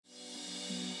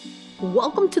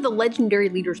Welcome to the Legendary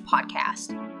Leaders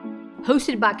Podcast,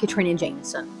 hosted by Katrina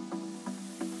Jameson.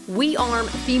 We arm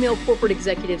female corporate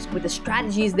executives with the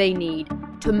strategies they need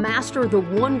to master the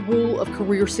one rule of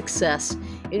career success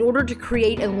in order to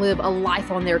create and live a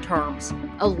life on their terms,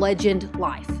 a legend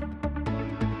life.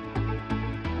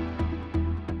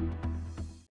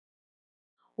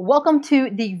 Welcome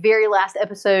to the very last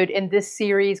episode in this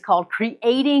series called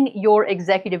Creating Your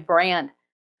Executive Brand.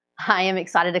 I am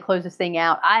excited to close this thing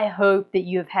out. I hope that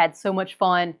you have had so much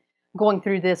fun going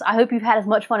through this. I hope you've had as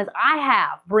much fun as I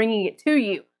have bringing it to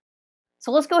you.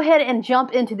 So let's go ahead and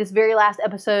jump into this very last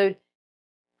episode.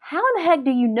 How in the heck do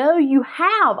you know you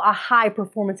have a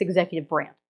high-performance executive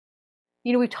brand?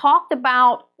 You know, we've talked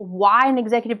about why an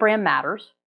executive brand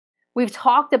matters. We've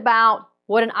talked about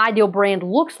what an ideal brand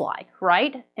looks like,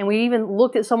 right? And we even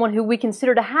looked at someone who we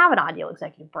consider to have an ideal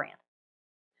executive brand.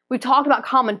 We've talked about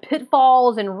common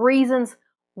pitfalls and reasons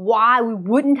why we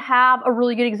wouldn't have a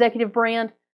really good executive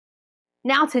brand.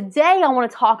 Now today I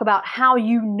want to talk about how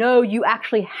you know you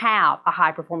actually have a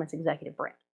high-performance executive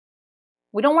brand.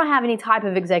 We don't want to have any type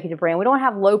of executive brand. We don't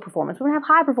have low performance. We don't have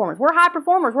high performance. We're high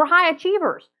performers. We're high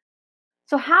achievers.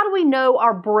 So how do we know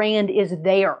our brand is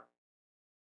there?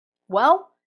 Well,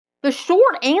 the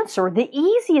short answer, the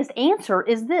easiest answer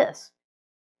is this.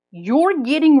 You're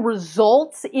getting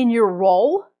results in your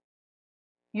role.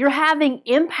 You're having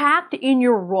impact in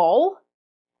your role.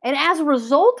 And as a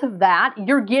result of that,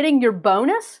 you're getting your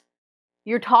bonus.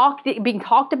 You're being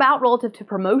talked about relative to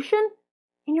promotion.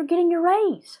 And you're getting your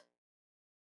raise.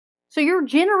 So you're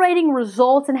generating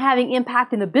results and having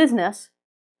impact in the business,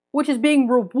 which is being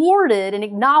rewarded and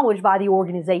acknowledged by the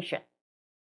organization.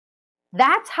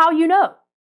 That's how you know.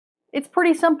 It's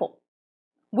pretty simple.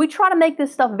 We try to make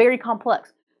this stuff very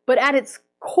complex, but at its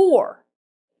core,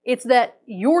 it's that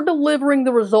you're delivering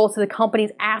the results that the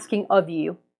company's asking of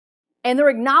you, and they're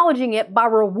acknowledging it by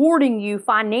rewarding you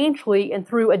financially and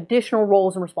through additional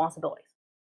roles and responsibilities.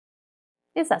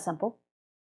 It's that simple.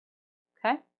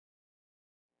 Okay?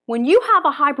 When you have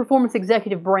a high-performance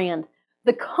executive brand,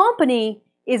 the company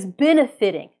is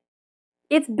benefiting.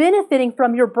 It's benefiting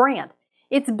from your brand.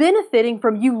 It's benefiting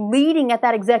from you leading at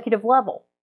that executive level,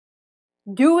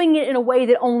 doing it in a way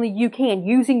that only you can,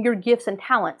 using your gifts and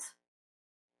talents,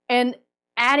 and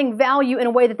adding value in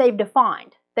a way that they've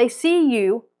defined. They see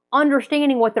you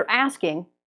understanding what they're asking,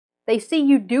 they see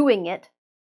you doing it,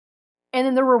 and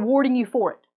then they're rewarding you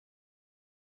for it.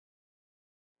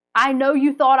 I know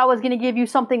you thought I was going to give you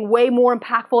something way more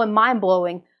impactful and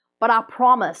mind-blowing, but I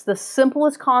promise the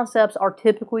simplest concepts are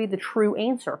typically the true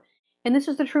answer. And this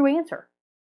is the true answer.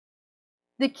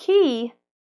 The key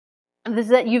is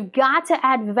that you've got to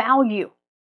add value.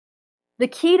 The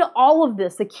key to all of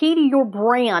this, the key to your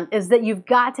brand, is that you've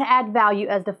got to add value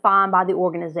as defined by the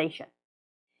organization.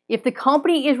 If the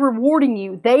company is rewarding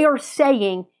you, they are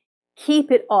saying, keep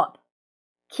it up.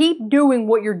 Keep doing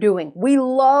what you're doing. We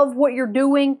love what you're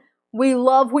doing. We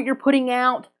love what you're putting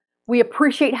out. We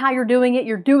appreciate how you're doing it.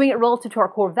 You're doing it relative to our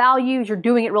core values. You're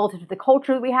doing it relative to the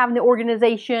culture that we have in the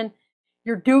organization.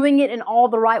 You're doing it in all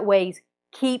the right ways.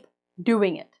 Keep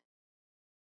doing it.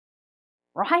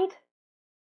 Right?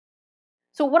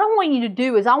 So what I want you to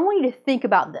do is I want you to think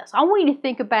about this. I want you to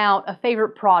think about a favorite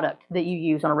product that you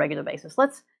use on a regular basis.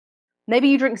 Maybe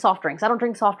you drink soft drinks. I don't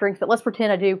drink soft drinks, but let's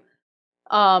pretend I do.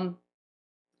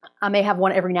 I may have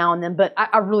one every now and then, but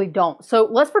I really don't. So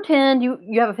let's pretend you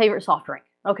have a favorite soft drink,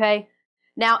 okay?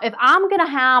 Now, if I'm going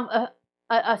to have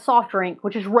a soft drink,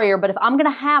 which is rare, but if I'm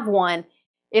going to have one,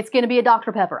 it's going to be a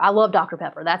Dr. Pepper. I love Dr.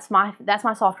 Pepper. That's my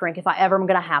soft drink if I ever am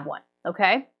going to have one,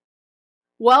 okay?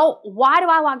 Well, why do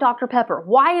I like Dr. Pepper?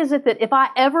 Why is it that if I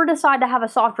ever decide to have a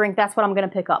soft drink, that's what I'm going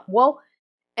to pick up? Well,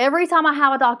 every time I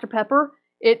have a Dr. Pepper,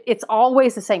 it's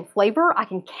always the same flavor. I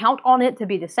can count on it to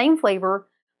be the same flavor,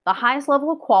 the highest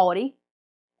level of quality,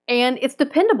 and it's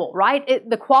dependable, right?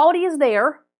 The quality is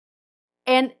there,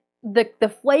 and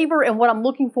the flavor and what I'm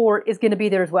looking for is going to be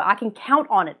there as well. I can count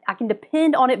on it. I can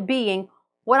depend on it being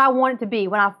what I want it to be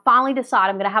when I finally decide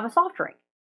I'm going to have a soft drink.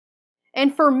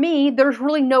 And for me, there's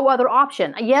really no other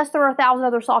option. Yes, there are 1,000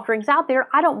 other soft drinks out there.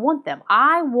 I don't want them.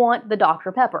 I want the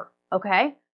Dr. Pepper,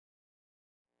 okay?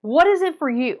 What is it for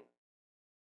you?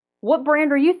 What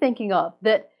brand are you thinking of?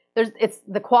 The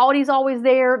quality's always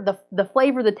there, the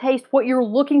flavor, the taste, what you're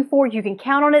looking for, you can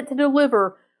count on it to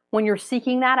deliver when you're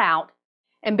seeking that out.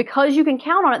 And because you can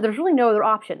count on it, there's really no other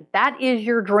option. That is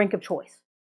your drink of choice,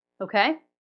 okay?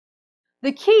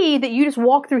 The key that you just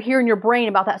walk through here in your brain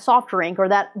about that soft drink or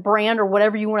that brand or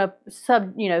whatever you want to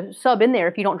sub in there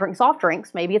if you don't drink soft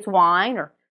drinks, maybe it's wine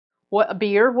or a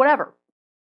beer, whatever.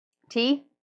 Tea.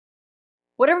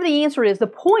 Whatever the answer is, the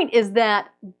point is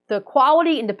that the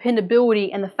quality and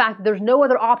dependability and the fact that there's no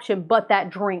other option but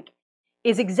that drink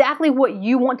is exactly what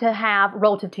you want to have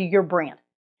relative to your brand.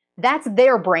 That's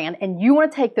their brand, and you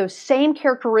want to take those same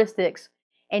characteristics,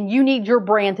 and you need your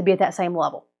brand to be at that same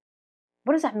level.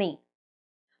 What does that mean?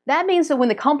 That means that when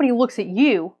the company looks at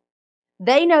you,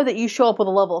 they know that you show up with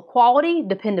a level of quality,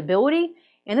 dependability,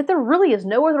 and that there really is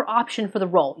no other option for the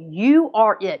role. You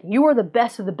are it. You are the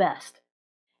best of the best.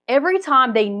 Every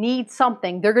time they need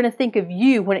something, they're going to think of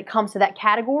you when it comes to that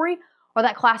category or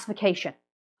that classification.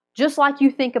 Just like you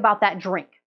think about that drink.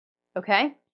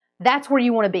 Okay? That's where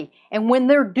you want to be. And when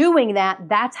they're doing that,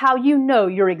 that's how you know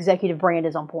your executive brand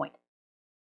is on point.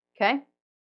 Okay?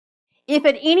 If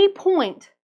at any point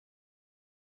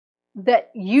that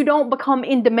you don't become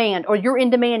in demand, or you're in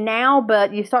demand now,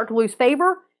 but you start to lose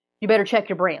favor, you better check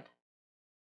your brand.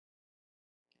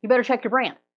 You better check your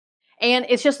brand. And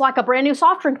it's just like a brand new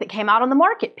soft drink that came out on the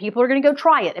market. People are going to go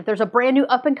try it. If there's a brand new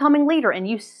up and coming leader, and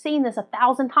you've seen this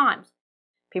 1,000 times,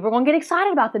 people are going to get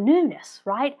excited about the newness,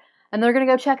 right? And they're going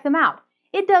to go check them out.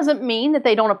 It doesn't mean that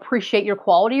they don't appreciate your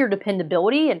quality or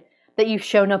dependability and that you've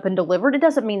shown up and delivered. It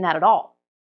doesn't mean that at all.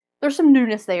 There's some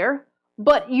newness there,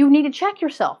 but you need to check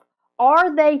yourself.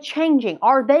 Are they changing?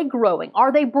 Are they growing?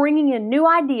 Are they bringing in new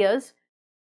ideas,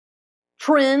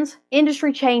 trends,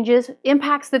 industry changes,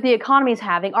 impacts that the economy is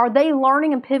having? Are they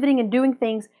learning and pivoting and doing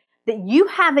things that you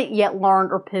haven't yet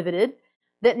learned or pivoted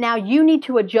that now you need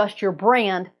to adjust your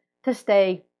brand to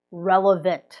stay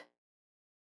relevant?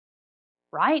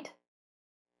 Right?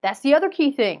 That's the other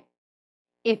key thing.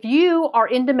 If you are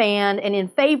in demand and in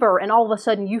favor and all of a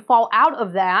sudden you fall out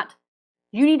of that,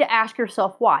 you need to ask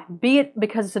yourself why. Be it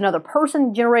because it's another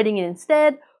person generating it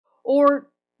instead, or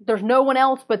there's no one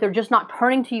else, but they're just not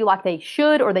turning to you like they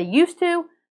should or they used to.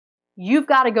 You've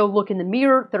got to go look in the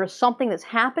mirror. There is something that's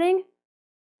happening.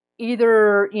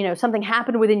 Either, something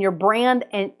happened within your brand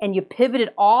and you pivoted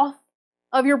off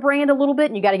of your brand a little bit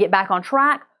and you got to get back on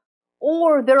track.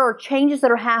 Or there are changes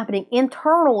that are happening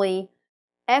internally,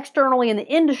 externally in the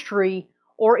industry,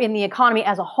 or in the economy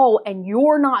as a whole, and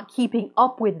you're not keeping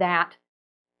up with that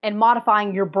and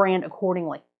modifying your brand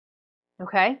accordingly.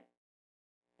 Okay?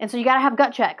 And so you got to have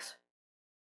gut checks.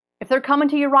 If they're coming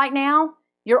to you right now,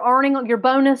 you're earning your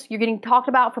bonus, you're getting talked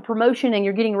about for promotion, and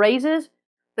you're getting raises,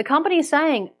 the company is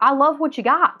saying, I love what you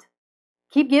got.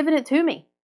 Keep giving it to me.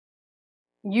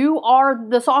 You are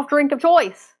the soft drink of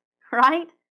choice, right?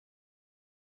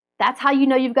 That's how you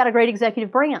know you've got a great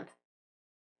executive brand.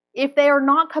 If they are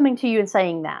not coming to you and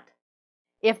saying that,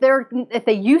 if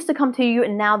they used to come to you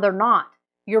and now they're not,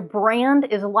 your brand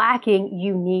is lacking,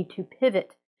 you need to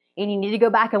pivot. And you need to go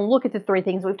back and look at the 3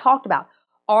 things we've talked about.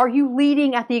 Are you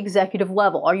leading at the executive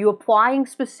level? Are you applying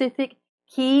specific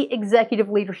key executive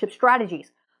leadership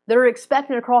strategies that are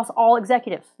expected across all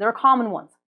executives? There are common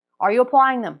ones. Are you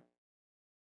applying them?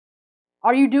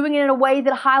 Are you doing it in a way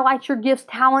that highlights your gifts,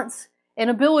 talents, and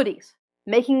abilities,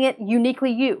 making it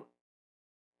uniquely you?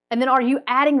 And then are you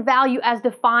adding value as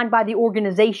defined by the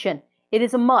organization? It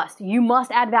is a must. You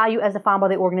must add value as defined by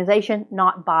the organization,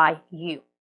 not by you.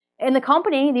 And the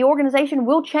company, the organization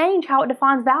will change how it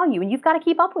defines value, and you've got to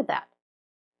keep up with that.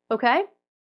 Okay?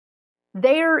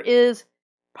 There is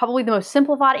probably the most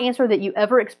simplified answer that you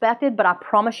ever expected, but I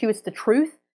promise you it's the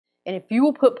truth. And if you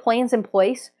will put plans in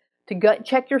place to gut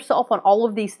check yourself on all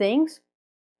of these things,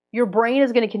 your brain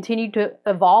is going to continue to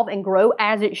evolve and grow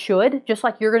as it should, just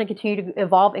like you're going to continue to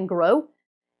evolve and grow.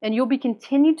 And you'll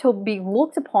continue to be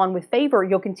looked upon with favor.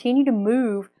 You'll continue to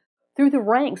move through the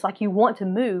ranks like you want to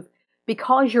move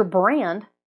because your brand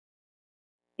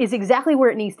is exactly where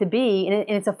it needs to be, and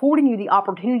it's affording you the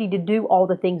opportunity to do all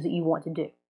the things that you want to do.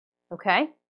 Okay?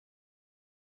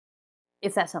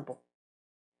 It's that simple.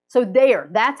 So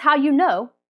that's how you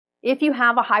know if you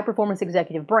have a high-performance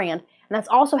executive brand, and that's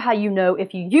also how you know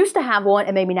if you used to have one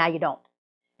and maybe now you don't,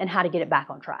 and how to get it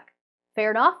back on track. Fair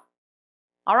enough?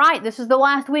 All right, this is the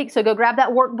last week, so go grab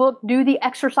that workbook, do the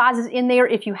exercises in there.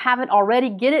 If you haven't already,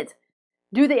 get it.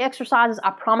 Do the exercises.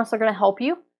 I promise they're going to help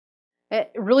you.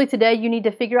 Really, today, you need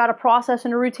to figure out a process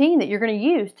and a routine that you're going to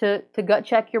use to gut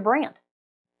check your brand.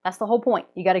 That's the whole point.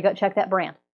 You got to gut check that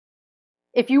brand.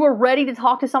 If you are ready to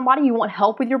talk to somebody, you want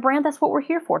help with your brand, that's what we're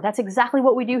here for. That's exactly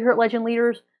what we do here at Legend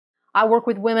Leaders. I work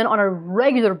with women on a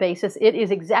regular basis. It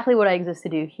is exactly what I exist to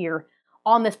do here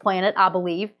on this planet, I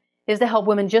believe, is to help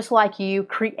women just like you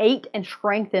create and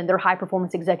strengthen their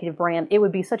high-performance executive brand. It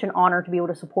would be such an honor to be able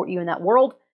to support you in that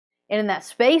world and in that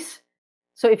space.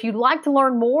 So if you'd like to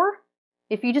learn more,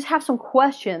 if you just have some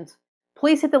questions,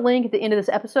 please hit the link at the end of this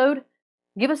episode.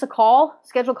 Give us a call,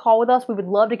 schedule a call with us. We would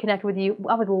love to connect with you.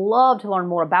 I would love to learn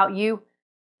more about you.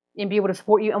 and be able to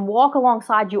support you and walk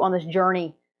alongside you on this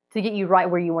journey to get you right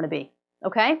where you want to be.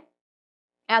 Okay?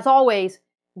 As always,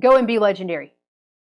 go and be legendary.